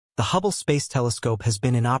The Hubble Space Telescope has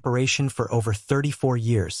been in operation for over 34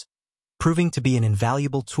 years, proving to be an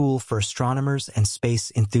invaluable tool for astronomers and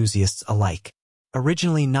space enthusiasts alike.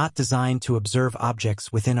 Originally not designed to observe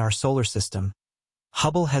objects within our solar system,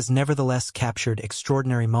 Hubble has nevertheless captured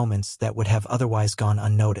extraordinary moments that would have otherwise gone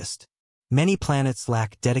unnoticed. Many planets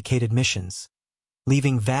lack dedicated missions,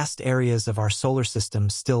 leaving vast areas of our solar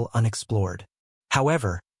system still unexplored.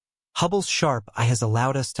 However, Hubble's sharp eye has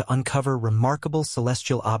allowed us to uncover remarkable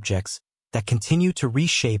celestial objects that continue to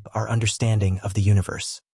reshape our understanding of the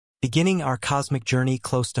universe. Beginning our cosmic journey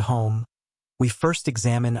close to home, we first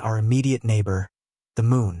examine our immediate neighbor, the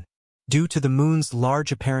Moon. Due to the Moon's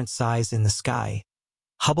large apparent size in the sky,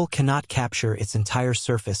 Hubble cannot capture its entire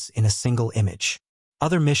surface in a single image.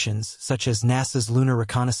 Other missions, such as NASA's Lunar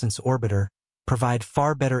Reconnaissance Orbiter, provide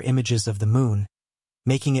far better images of the Moon,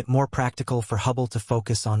 making it more practical for Hubble to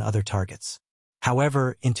focus on other targets.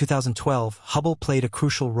 However, in 2012, Hubble played a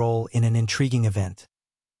crucial role in an intriguing event: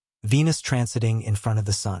 Venus transiting in front of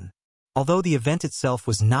the Sun. Although the event itself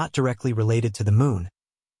was not directly related to the Moon,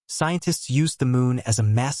 scientists used the Moon as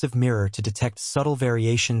a massive mirror to detect subtle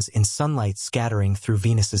variations in sunlight scattering through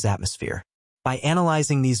Venus's atmosphere. By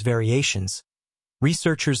analyzing these variations,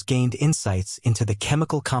 researchers gained insights into the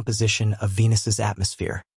chemical composition of Venus's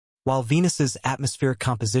atmosphere. While Venus's atmospheric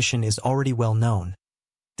composition is already well known,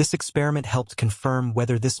 this experiment helped confirm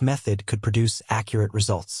whether this method could produce accurate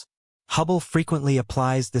results. Hubble frequently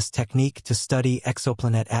applies this technique to study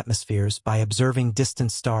exoplanet atmospheres by observing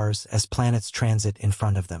distant stars as planets transit in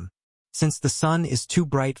front of them. Since the Sun is too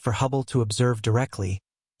bright for Hubble to observe directly,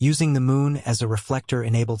 using the Moon as a reflector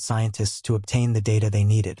enabled scientists to obtain the data they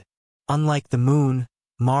needed. Unlike the Moon,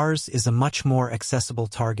 Mars is a much more accessible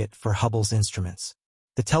target for Hubble's instruments.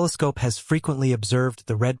 The telescope has frequently observed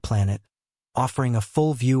the red planet, offering a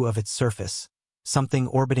full view of its surface, something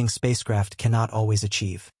orbiting spacecraft cannot always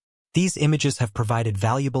achieve. These images have provided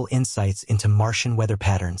valuable insights into Martian weather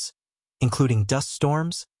patterns, including dust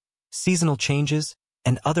storms, seasonal changes,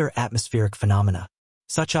 and other atmospheric phenomena.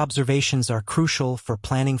 Such observations are crucial for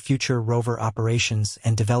planning future rover operations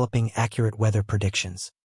and developing accurate weather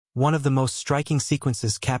predictions. One of the most striking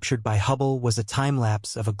sequences captured by Hubble was a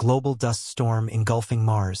time-lapse of a global dust storm engulfing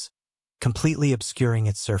Mars, completely obscuring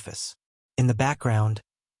its surface. In the background,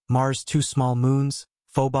 Mars' two small moons,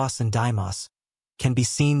 Phobos and Deimos, can be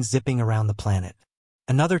seen zipping around the planet.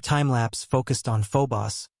 Another time-lapse focused on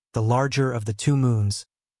Phobos, the larger of the two moons,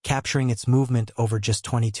 capturing its movement over just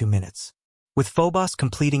 22 minutes. With Phobos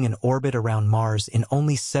completing an orbit around Mars in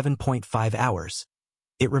only 7.5 hours,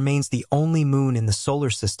 it remains the only moon in the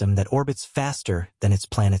solar system that orbits faster than its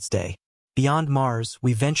planet's day. Beyond Mars,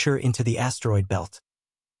 we venture into the asteroid belt,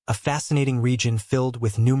 a fascinating region filled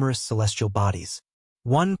with numerous celestial bodies.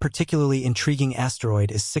 One particularly intriguing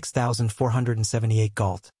asteroid is 6478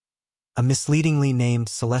 Gault, a misleadingly named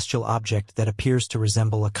celestial object that appears to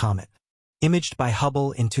resemble a comet. Imaged by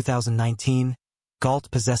Hubble in 2019,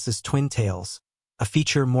 Gault possesses twin tails, a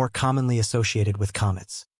feature more commonly associated with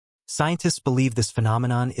comets. Scientists believe this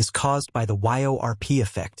phenomenon is caused by the YORP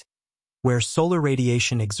effect, where solar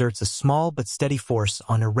radiation exerts a small but steady force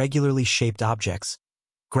on irregularly shaped objects,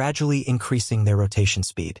 gradually increasing their rotation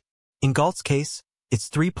speed. In Gault's case, its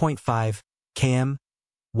 3.5 km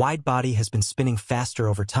wide body has been spinning faster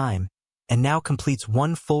over time and now completes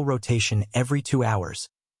one full rotation every 2 hours,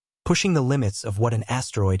 pushing the limits of what an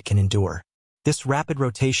asteroid can endure. This rapid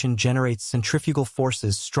rotation generates centrifugal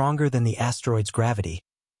forces stronger than the asteroid's gravity,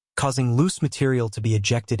 causing loose material to be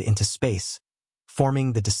ejected into space,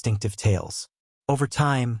 forming the distinctive tails. Over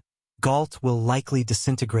time, Gault will likely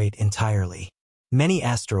disintegrate entirely. Many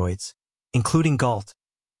asteroids, including Gault,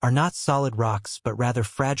 are not solid rocks but rather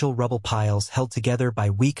fragile rubble piles held together by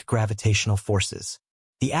weak gravitational forces.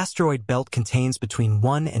 The asteroid belt contains between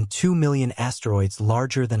 1 and 2 million asteroids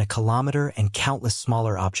larger than a kilometer and countless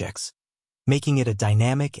smaller objects, making it a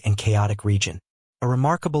dynamic and chaotic region. A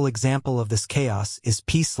remarkable example of this chaos is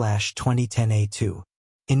P/2010A2.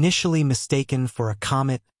 Initially mistaken for a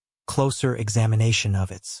comet, closer examination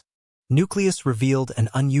of its nucleus revealed an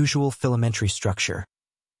unusual filamentary structure,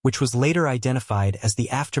 which was later identified as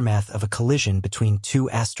the aftermath of a collision between two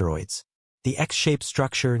asteroids. The X-shaped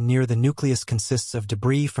structure near the nucleus consists of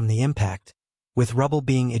debris from the impact, with rubble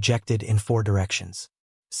being ejected in 4 directions.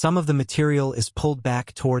 Some of the material is pulled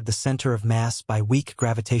back toward the center of mass by weak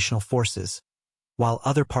gravitational forces, while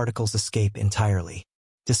other particles escape entirely.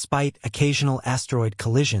 Despite occasional asteroid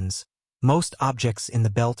collisions, most objects in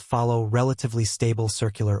the belt follow relatively stable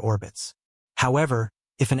circular orbits. However,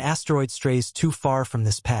 if an asteroid strays too far from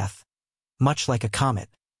this path, much like a comet,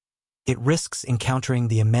 it risks encountering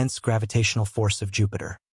the immense gravitational force of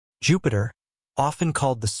Jupiter. Jupiter, often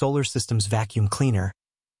called the solar system's vacuum cleaner,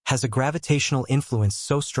 has a gravitational influence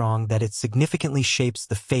so strong that it significantly shapes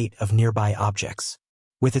the fate of nearby objects.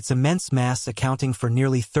 With its immense mass accounting for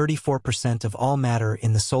nearly 34% of all matter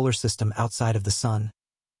in the solar system outside of the Sun,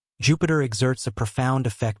 Jupiter exerts a profound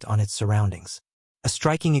effect on its surroundings. A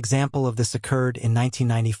striking example of this occurred in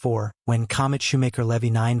 1994 when comet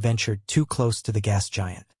Shoemaker-Levy 9 ventured too close to the gas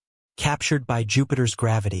giant. Captured by Jupiter's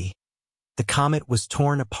gravity, the comet was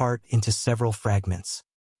torn apart into several fragments.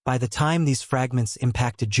 By the time these fragments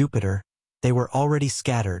impacted Jupiter, they were already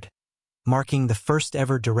scattered, marking the first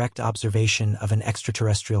ever direct observation of an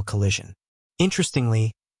extraterrestrial collision.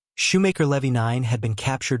 Interestingly, Shoemaker-Levy 9 had been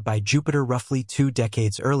captured by Jupiter roughly 2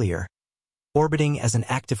 decades earlier, orbiting as an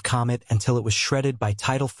active comet until it was shredded by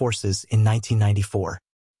tidal forces in 1994.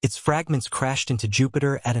 Its fragments crashed into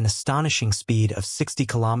Jupiter at an astonishing speed of 60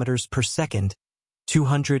 kilometers per second,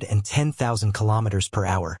 210,000 kilometers per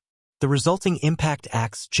hour. The resulting impact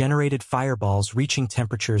acts generated fireballs reaching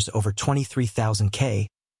temperatures over 23,000 K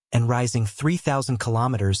and rising 3,000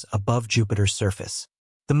 kilometers above Jupiter's surface.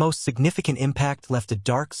 The most significant impact left a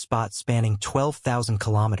dark spot spanning 12,000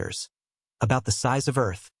 kilometers, about the size of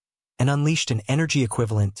Earth, and unleashed an energy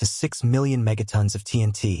equivalent to 6 million megatons of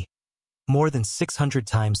TNT, more than 600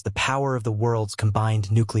 times the power of the world's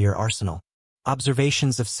combined nuclear arsenal.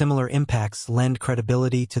 Observations of similar impacts lend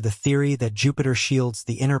credibility to the theory that Jupiter shields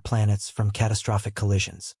the inner planets from catastrophic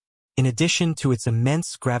collisions. In addition to its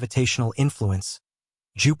immense gravitational influence,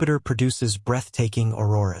 Jupiter produces breathtaking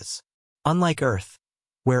auroras. Unlike Earth,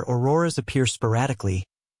 where auroras appear sporadically,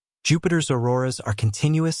 Jupiter's auroras are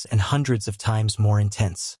continuous and hundreds of times more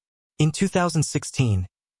intense. In 2016,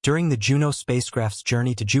 during the Juno spacecraft's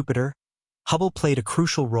journey to Jupiter, Hubble played a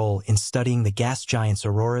crucial role in studying the gas giant's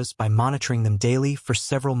auroras by monitoring them daily for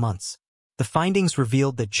several months. The findings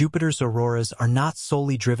revealed that Jupiter's auroras are not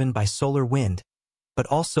solely driven by solar wind, but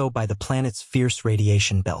also by the planet's fierce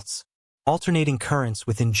radiation belts. Alternating currents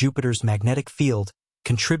within Jupiter's magnetic field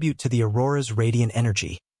contribute to the aurora's radiant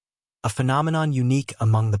energy, a phenomenon unique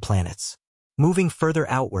among the planets. Moving further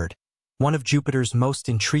outward, one of Jupiter's most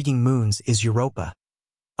intriguing moons is Europa,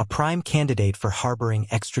 a prime candidate for harboring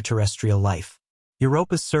extraterrestrial life.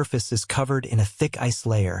 Europa's surface is covered in a thick ice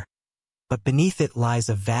layer, but beneath it lies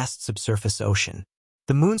a vast subsurface ocean.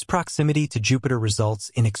 The moon's proximity to Jupiter results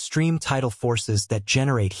in extreme tidal forces that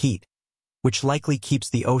generate heat, which likely keeps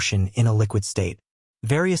the ocean in a liquid state.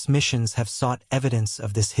 Various missions have sought evidence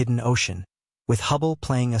of this hidden ocean, with Hubble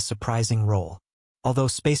playing a surprising role. Although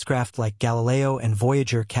spacecraft like Galileo and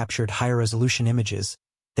Voyager captured high-resolution images,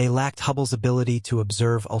 they lacked Hubble's ability to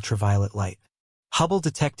observe ultraviolet light. Hubble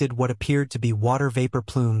detected what appeared to be water vapor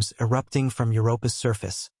plumes erupting from Europa's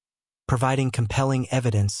surface, providing compelling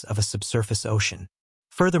evidence of a subsurface ocean.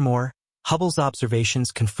 Furthermore, Hubble's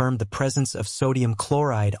observations confirmed the presence of sodium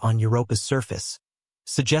chloride on Europa's surface,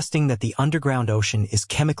 suggesting that the underground ocean is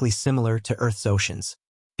chemically similar to Earth's oceans.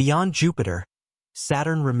 Beyond Jupiter,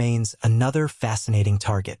 Saturn remains another fascinating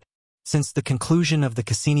target. Since the conclusion of the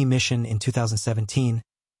Cassini mission in 2017,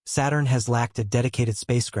 Saturn has lacked a dedicated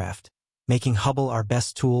spacecraft, making Hubble our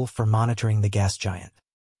best tool for monitoring the gas giant.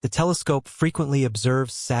 The telescope frequently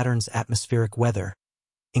observes Saturn's atmospheric weather,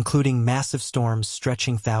 including massive storms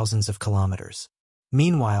stretching thousands of kilometers.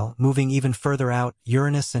 Meanwhile, moving even further out,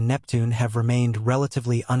 Uranus and Neptune have remained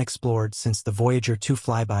relatively unexplored since the Voyager 2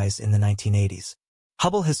 flybys in the 1980s.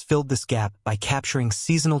 Hubble has filled this gap by capturing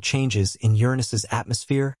seasonal changes in Uranus's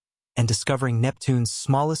atmosphere and discovering Neptune's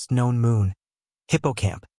smallest known moon,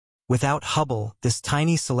 Hippocamp. Without Hubble, this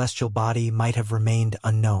tiny celestial body might have remained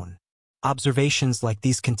unknown. Observations like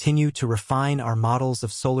these continue to refine our models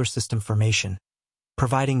of solar system formation,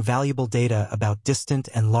 providing valuable data about distant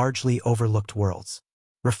and largely overlooked worlds.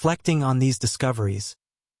 Reflecting on these discoveries,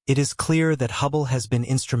 it is clear that Hubble has been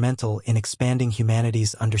instrumental in expanding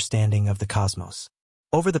humanity's understanding of the cosmos.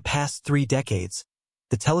 Over the past 3 decades,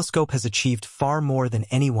 the telescope has achieved far more than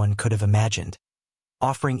anyone could have imagined,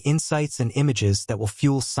 offering insights and images that will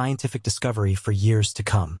fuel scientific discovery for years to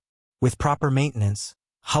come. With proper maintenance,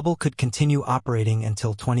 Hubble could continue operating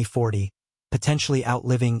until 2040, potentially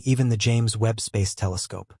outliving even the James Webb Space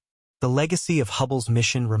Telescope. The legacy of Hubble's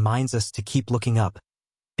mission reminds us to keep looking up,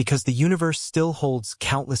 because the universe still holds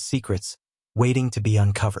countless secrets waiting to be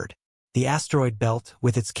uncovered. The asteroid belt,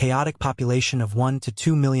 with its chaotic population of 1 to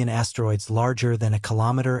 2 million asteroids larger than a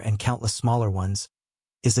kilometer and countless smaller ones,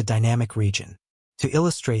 is a dynamic region. To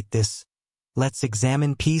illustrate this, let's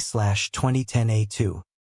examine P/2010A2.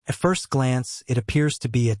 At first glance, it appears to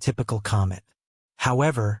be a typical comet.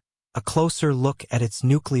 However, a closer look at its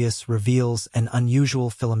nucleus reveals an unusual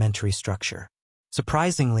filamentary structure.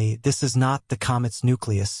 Surprisingly, this is not the comet's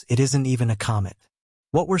nucleus. It isn't even a comet.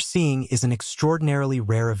 What we're seeing is an extraordinarily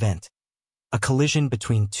rare event, a collision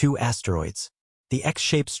between two asteroids. The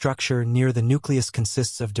X-shaped structure near the nucleus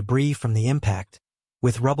consists of debris from the impact,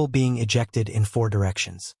 with rubble being ejected in 4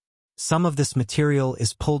 directions. Some of this material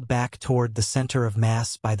is pulled back toward the center of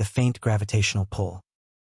mass by the faint gravitational pull.